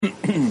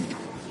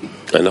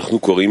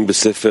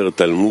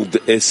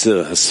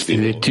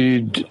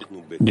L'étude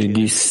des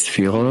 10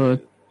 Sefirot,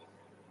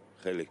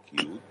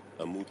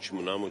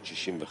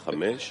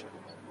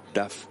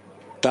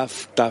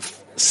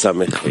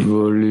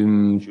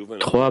 volume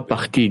 3,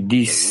 partie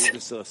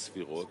 10.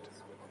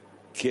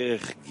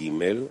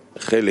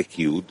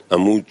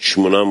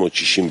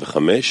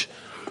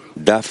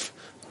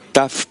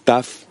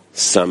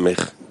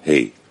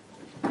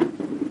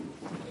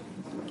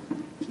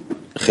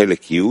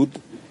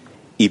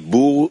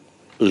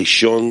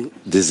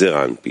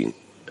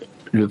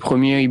 Le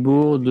premier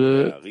hibour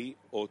de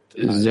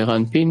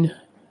Zeranpin.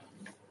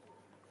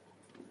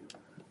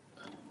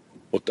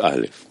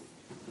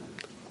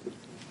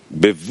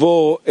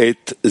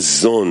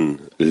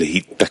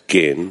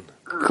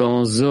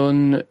 Quand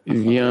Zon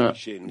vient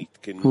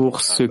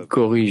pour se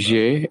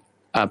corriger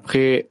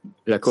après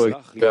la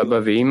correction de Abba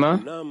Ve'ima,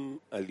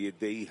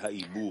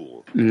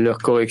 leur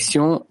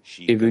correction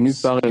est venue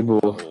par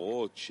Hibour,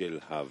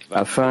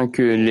 afin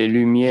que les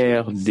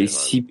lumières des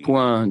 6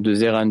 points de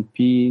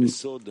Zeranpin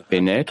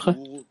pénètrent,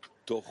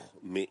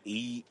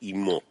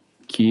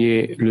 qui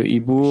est le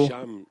Hibour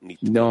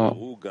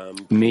dans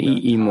Mei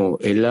Imo.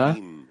 Et là,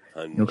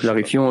 nous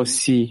clarifions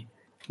aussi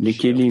les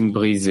Kélim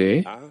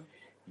brisés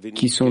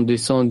qui sont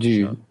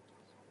descendus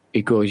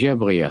et corrigés à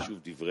Bria.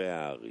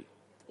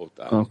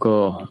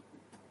 Encore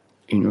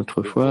une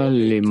autre fois,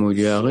 les mots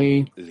du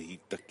Hari.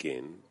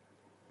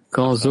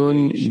 Quand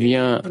Zon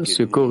vient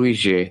se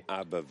corriger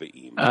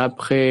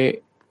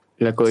après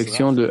la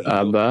correction de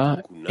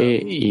Abba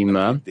et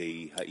Ima,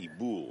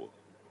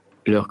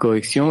 leur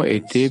correction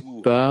était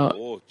par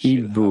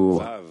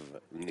Hibour,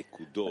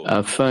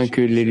 afin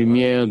que les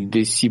lumières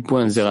des 6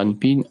 points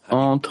Zeranpin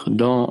entrent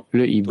dans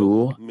le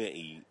Hibour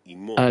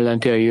à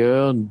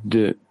l'intérieur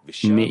de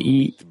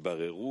Mei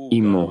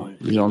Imo,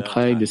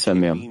 l'entraille de sa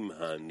mère.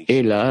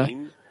 Et là,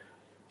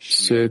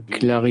 se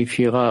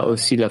clarifiera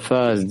aussi la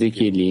phase des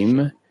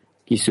Kélim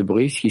qui se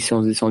brisent, qui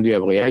sont descendus à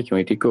Bria et qui ont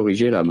été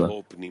corrigés là-bas.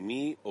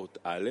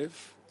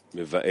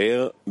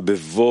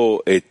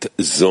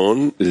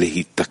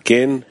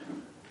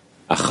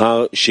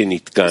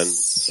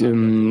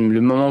 Le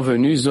moment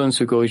venu, Zon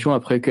se corrigeant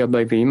après que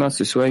Abba Ve'ima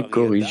se soit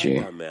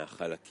corrigé.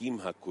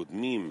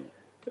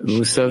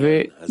 Vous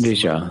savez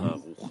déjà,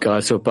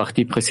 grâce aux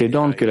parties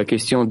précédentes, que la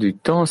question du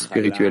temps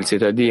spirituel,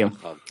 c'est-à-dire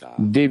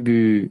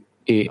début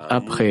et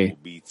après,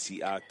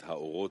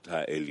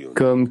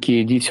 comme qui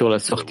est dit sur la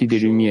sortie des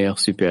lumières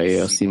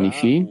supérieures,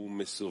 signifie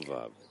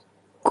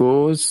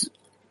cause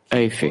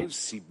à effet.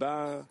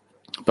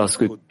 Parce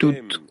que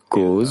toute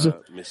cause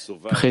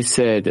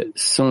précède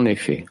son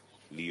effet.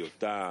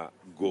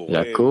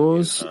 La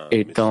cause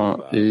étant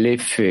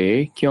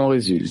l'effet qui en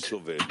résulte.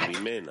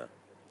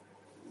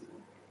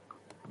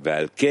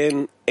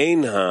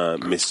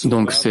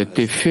 Donc cet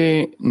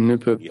effet ne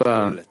peut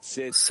pas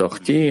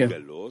sortir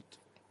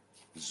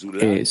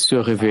et se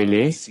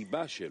révéler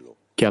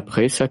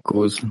qu'après sa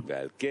cause.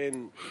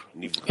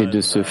 Et de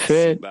ce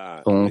fait,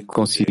 on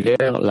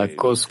considère la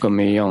cause comme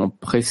ayant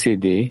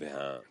précédé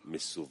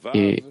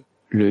et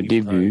le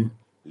début.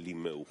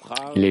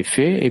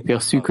 L'effet est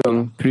perçu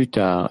comme plus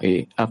tard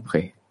et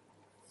après.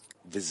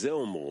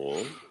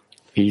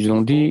 Ils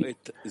ont dit,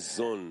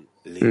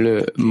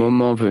 le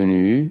moment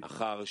venu,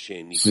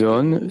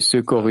 Zon se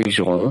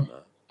corrigeront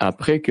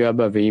après que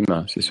Abba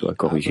Ve'ima se soit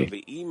corrigé,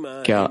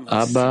 car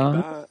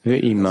Abba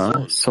Ve'ima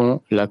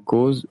sont la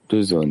cause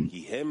de Zon.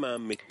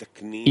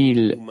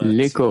 Ils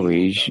les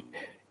corrigent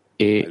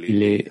et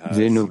les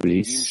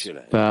énoblissent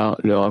par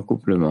leur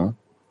accouplement,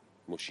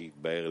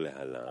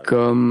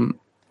 comme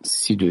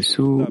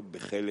ci-dessous,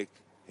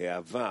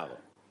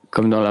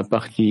 comme dans la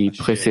partie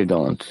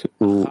précédente,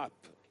 où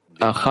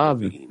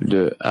Achab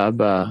de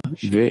Abba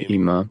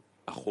Ve'ima,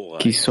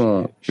 qui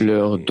sont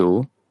leurs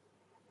dos,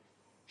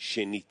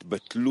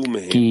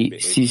 qui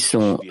s'y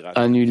sont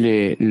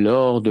annulés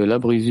lors de la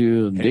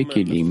brisure des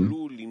Kélim,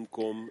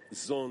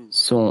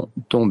 sont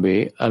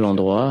tombés à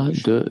l'endroit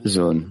de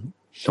Zon,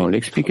 dont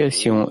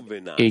l'explication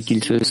est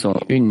qu'ils se sont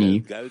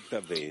unis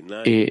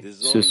et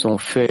se sont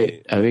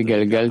faits avec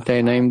Galgalta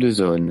Enaim de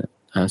Zon,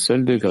 un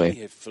seul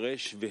degré,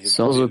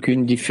 sans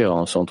aucune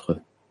différence entre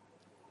eux.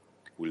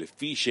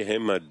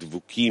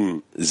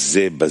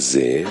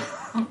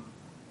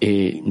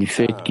 Et du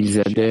fait qu'ils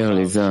adhèrent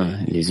les uns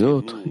les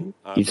autres,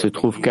 il se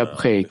trouve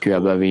qu'après que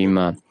Abba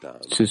Ve'ima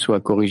se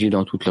soit corrigé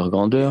dans toute leur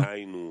grandeur,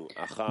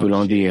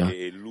 voulant dire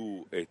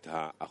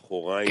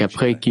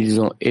qu'après qu'ils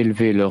ont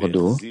élevé leur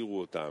dos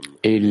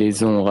et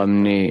les ont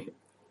ramenés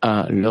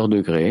à leur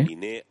degré,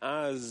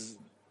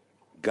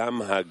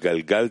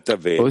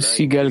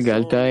 aussi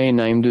Galgalta et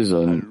Naim de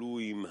Zon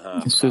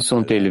se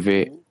sont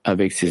élevés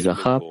avec ses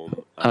achap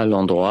à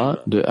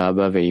l'endroit de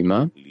Abba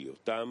Ve'ima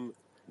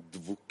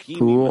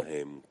pour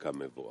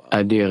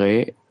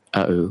adhérer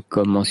à eux,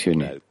 comme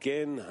mentionné.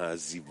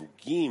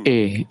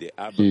 Et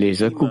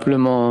les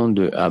accouplements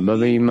de Abba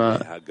Ve'ima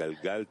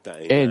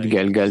aident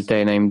Galgalta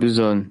et Naim de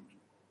Zon.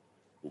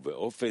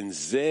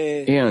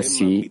 Et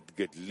ainsi,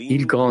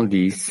 ils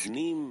grandissent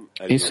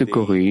et se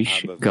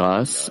corrigent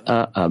grâce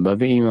à Abba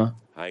Ve'ima.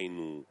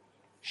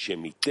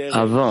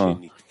 avant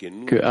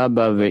que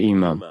Abba et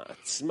Ima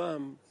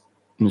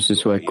ne se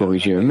soient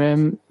corrigés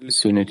eux-mêmes,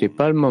 ce n'était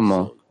pas le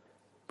moment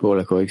pour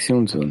la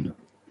correction de zone.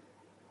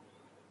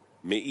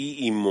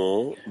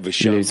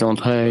 Les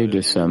entrailles de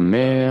sa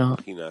mère,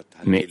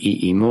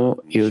 Me'imo,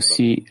 et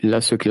aussi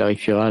là se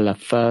clarifiera la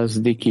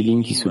phase des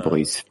kélim qui se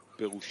brisent.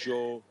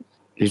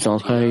 Les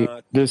entrailles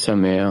de sa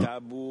mère,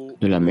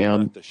 de la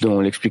mère,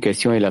 dont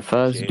l'explication est la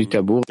phase du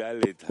tabour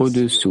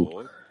au-dessous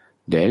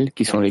d'elle,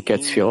 qui sont les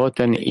 4 Sefirot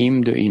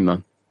Anim de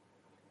Ima.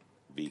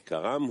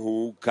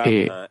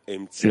 Et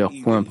leur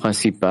point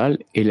principal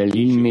est la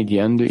ligne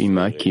médiane de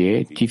Ima, qui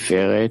est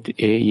Tiferet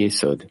et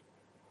Yesod.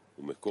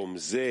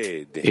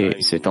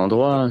 Et cet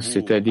endroit,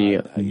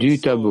 c'est-à-dire du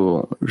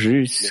tabour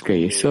jusqu'à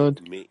Yesod,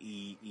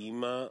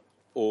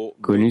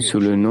 connu sous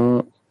le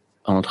nom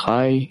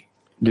entrailles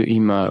de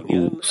Ima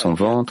ou son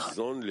ventre,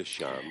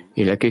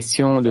 et la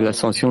question de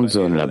l'ascension de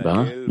zone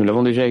là-bas, nous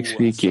l'avons déjà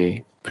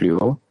expliqué plus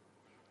haut,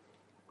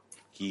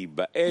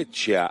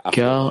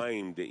 car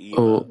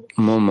au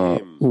moment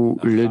où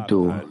le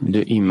dos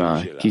de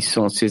Ima, qui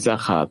sont ces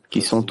Arabes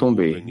qui sont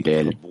tombés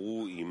d'elle,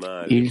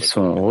 ils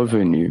sont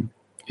revenus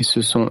et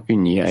se sont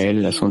unis à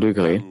elle à son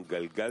degré,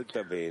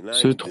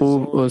 se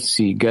trouve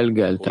aussi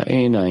Galgalta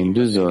Einaim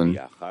de zone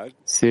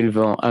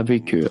s'élevant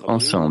avec eux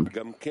ensemble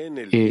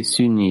et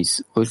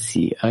s'unissent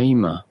aussi à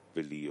Ima.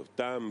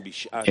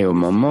 Et au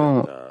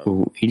moment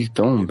où ils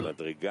tombent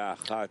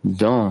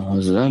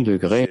dans un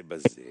degré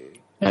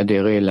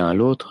adhérés l'un à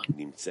l'autre,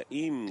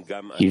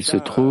 ils se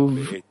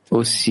trouvent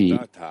aussi,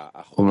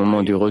 au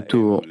moment du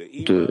retour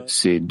de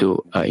ces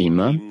dos à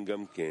Ima,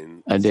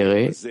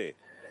 adhérés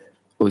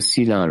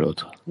aussi l'un à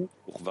l'autre.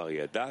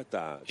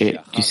 Et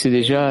tu sais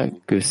déjà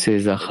que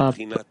ces Ahab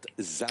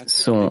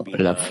sont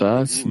la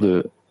face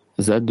de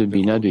Zad de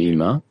Bina de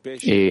Ima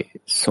et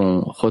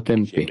son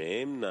Chotempe,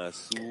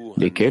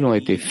 desquels ont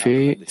été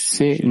faits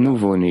ces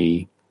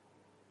nouveaux-nés.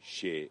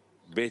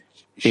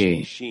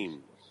 Et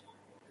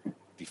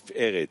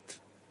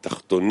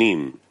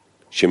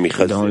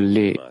dans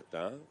les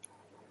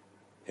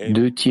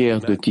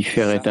 2/3 de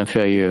Tiferet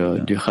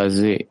inférieur du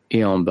Chazé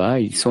et en bas,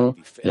 ils sont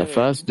la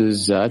face de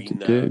Zad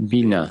de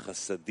Bina.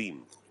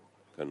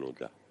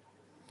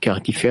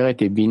 Car Tiferet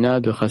et Bina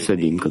de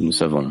Chassadim, comme nous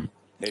savons.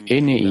 Et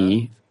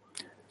Nei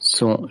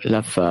sont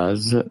la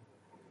phase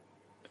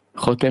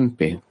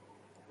Chotempe.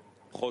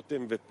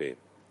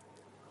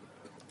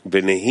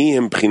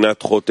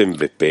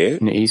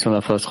 Nei sont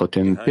la phase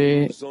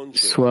Chotempe,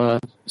 soit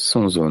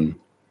son zone.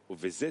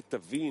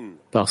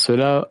 Par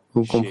cela,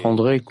 vous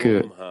comprendrez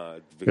que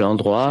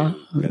l'endroit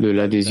de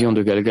l'adhésion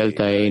de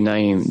Galgalta et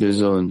Naïm de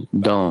zone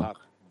dans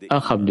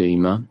Achab de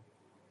Ima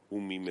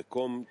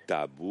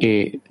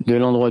et de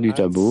l'endroit du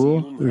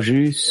tabour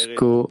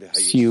jusqu'au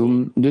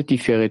Sium de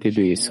Tiferet et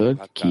de Yesod,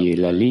 qui est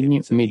la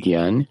ligne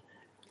médiane,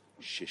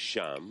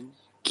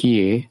 qui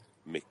est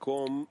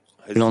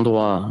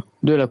l'endroit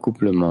de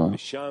l'accouplement,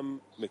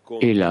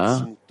 et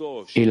là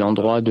est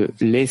l'endroit de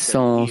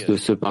l'essence de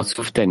ce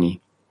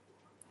Parsouftani.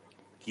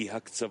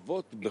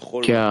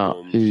 Car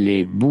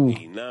les bouts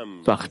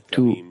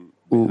partout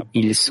où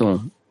ils sont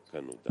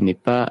n'est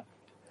pas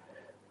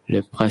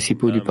le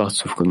principal du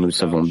Parsouf, comme nous le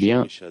savons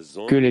bien,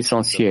 que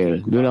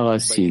l'essentiel de la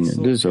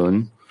racine de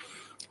zone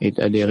est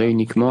adhéré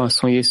uniquement à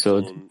son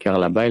Yesod, car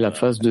là-bas est la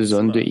face de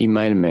zone de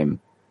Ima elle-même.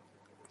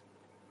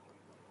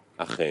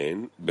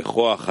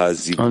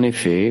 En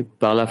effet,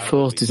 par la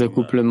force des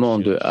accouplements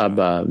de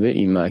Abba et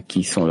Ima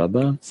qui sont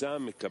là-bas,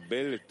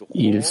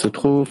 il se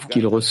trouve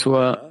qu'il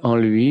reçoit en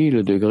lui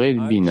le degré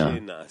de Bina,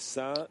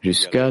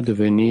 jusqu'à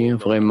devenir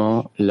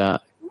vraiment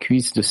la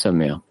cuisse de sa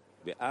mère.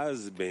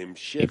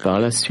 Et par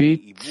la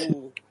suite,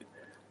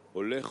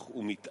 les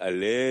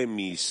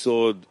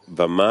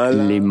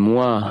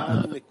mois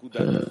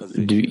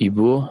du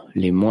Hibour,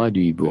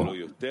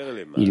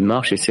 il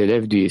marche et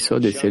s'élève du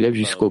Yesod et s'élève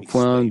jusqu'au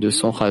point de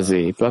son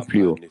Chazé, et pas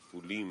plus haut.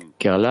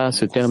 Car là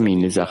se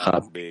terminent les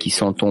Achab qui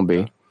sont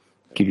tombés,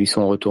 qui lui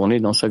sont retournés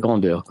dans sa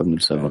grandeur, comme nous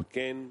le savons.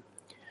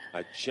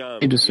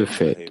 Et de ce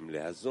fait,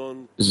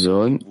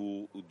 zone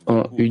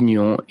ont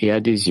union et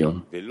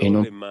adhésion, et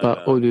non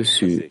pas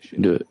au-dessus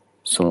de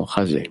son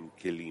Chazé,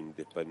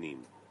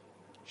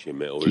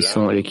 qui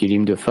sont les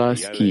kélim de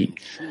face qui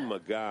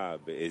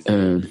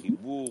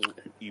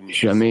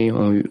jamais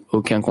ont eu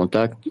aucun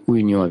contact ou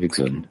union avec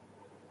zone.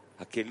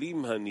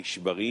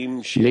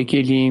 Les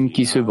kélim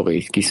qui se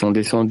brisent, qui sont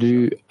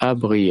descendus à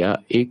Bria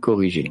et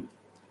corrigés.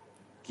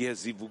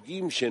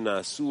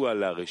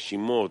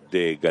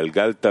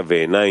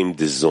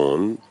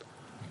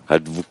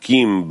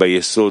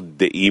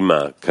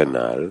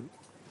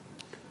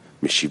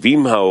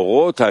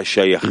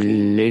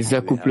 Les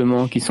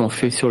accouplements qui sont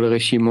faits sur le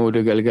Reshimo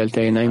de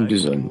Galgalta et Naim de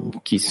zone,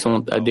 qui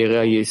sont adhérés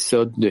à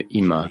Yesod de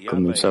Ima,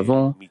 comme nous le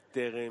savons,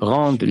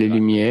 rendent les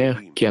lumières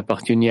qui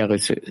appartenaient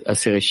à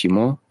ces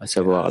Reshimos, à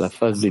savoir la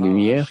phase des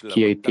lumières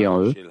qui a été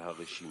en eux,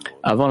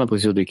 avant la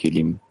posture de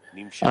Kélim,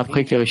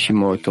 Après que les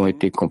Reshimot ont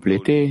été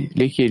complétés,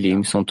 les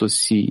Kelim sont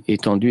aussi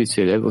étendus et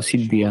s'élèvent au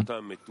site Bia.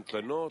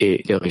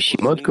 Et les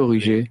Reshimot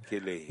corrigés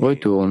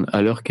retournent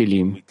à leurs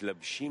Kelim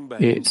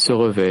et se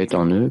revêtent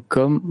en eux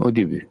comme au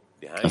début,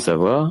 à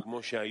savoir,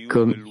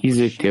 comme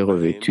ils étaient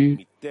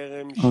revêtus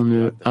en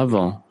eux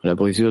avant la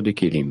brisure des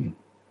Kelim.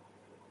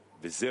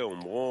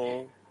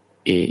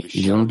 Et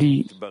ils ont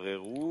dit,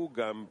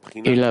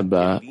 et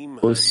là-bas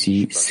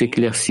aussi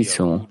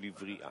s'éclairciront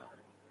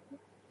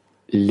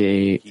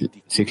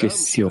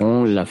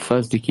la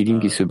face des Kelim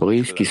qui se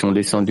brisent, qui sont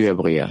descendus à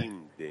Bria.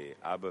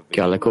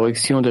 Car la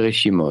correction des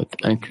Reshimot,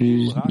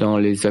 incluse dans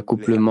les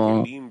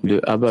accouplements de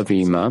Abba et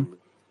Ima,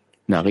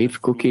 n'arrive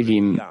qu'aux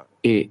Kelim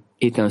et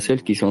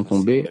étincelles qui sont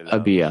tombées à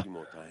Bia,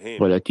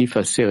 relatifs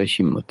à ces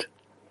Reshimot.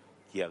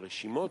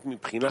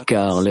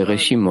 Car les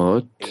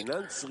Reshimot,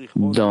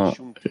 dans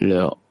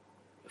leur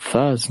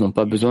phase, n'ont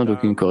pas besoin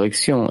d'aucune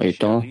correction,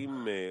 étant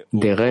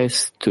des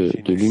restes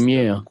de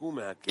lumière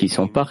qui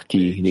sont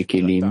partis des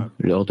Kelim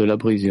lors de la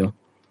brisure.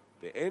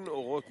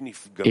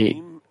 Et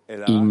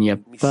il n'y a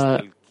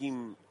pas,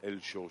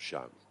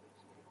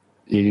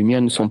 les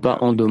lumières ne sont pas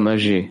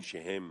endommagées,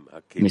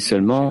 mais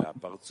seulement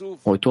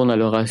retournent à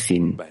leurs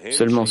racines.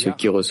 Seulement ceux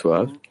qui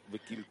reçoivent,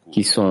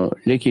 qui sont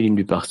les Kelim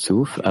du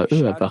Partsouf, à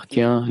eux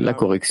appartient la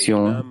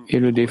correction et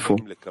le défaut.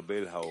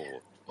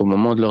 Au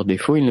moment de leur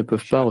défaut, ils ne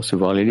peuvent pas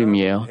recevoir les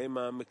lumières.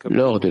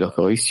 Lors de leur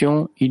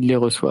correction, ils les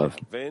reçoivent.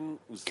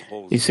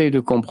 Essaye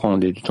de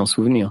comprendre et de t'en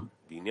souvenir.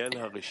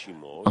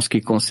 En ce qui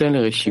concerne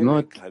les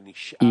Reshimot,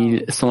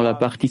 ils sont la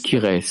partie qui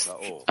reste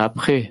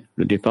après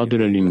le départ de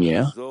la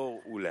lumière,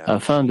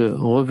 afin de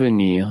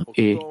revenir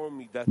et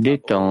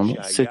d'étendre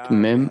cette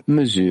même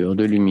mesure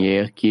de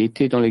lumière qui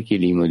était dans les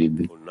Kelim au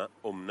début.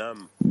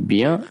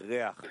 Bien,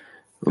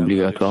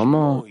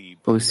 obligatoirement,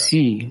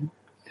 aussi,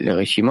 les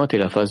Reshimot est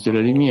la face de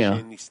la lumière,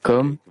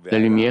 comme la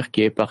lumière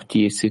qui est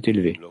partie et s'est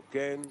élevée.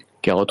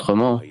 Car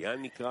autrement,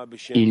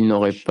 ils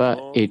n'auraient pas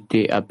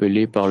été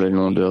appelés par le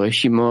nom de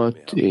Reshimot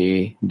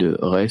et de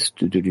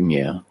reste de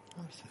lumière.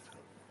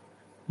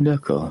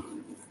 D'accord.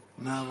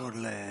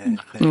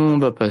 On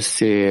va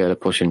passer à la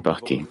prochaine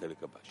partie.